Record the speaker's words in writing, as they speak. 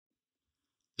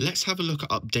Let's have a look at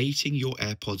updating your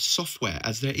AirPods software,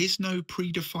 as there is no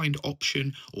predefined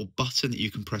option or button that you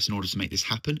can press in order to make this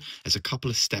happen. There's a couple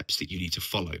of steps that you need to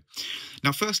follow.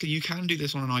 Now, firstly, you can do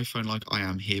this on an iPhone like I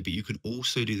am here, but you can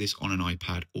also do this on an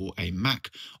iPad or a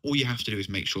Mac. All you have to do is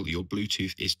make sure that your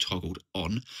Bluetooth is toggled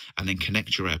on and then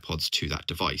connect your AirPods to that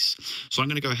device. So I'm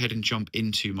going to go ahead and jump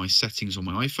into my settings on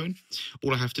my iPhone.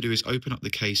 All I have to do is open up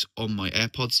the case on my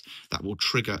AirPods. That will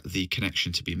trigger the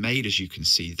connection to be made, as you can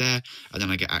see there. And then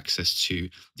I get access to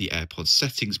the AirPods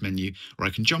settings menu where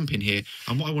I can jump in here.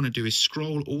 And what I want to do is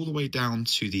scroll all the way down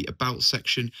to the About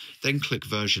section, then click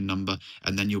version number,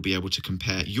 and then you'll be able to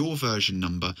compare your version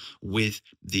number with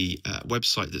the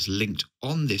website that's linked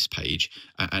on this page.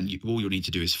 All you'll need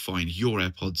to do is find your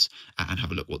AirPods and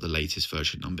have a look what the latest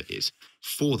version number is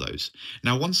for those.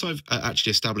 Now, once I've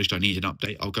actually established I need an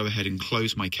update, I'll go ahead and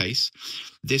close my case.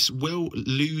 This will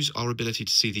lose our ability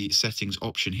to see the settings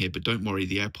option here, but don't worry,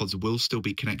 the AirPods will still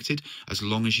be connected as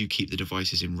long as you keep the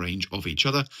devices in range of each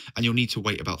other, and you'll need to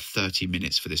wait about 30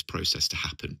 minutes for this process to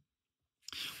happen.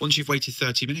 Once you've waited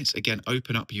 30 minutes, again,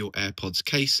 open up your AirPods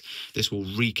case. This will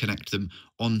reconnect them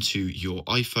onto your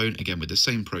iPhone, again, with the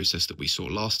same process that we saw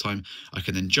last time. I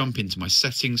can then jump into my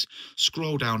settings,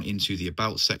 scroll down into the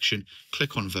About section,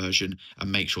 click on version,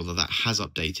 and make sure that that has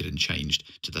updated and changed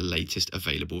to the latest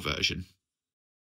available version.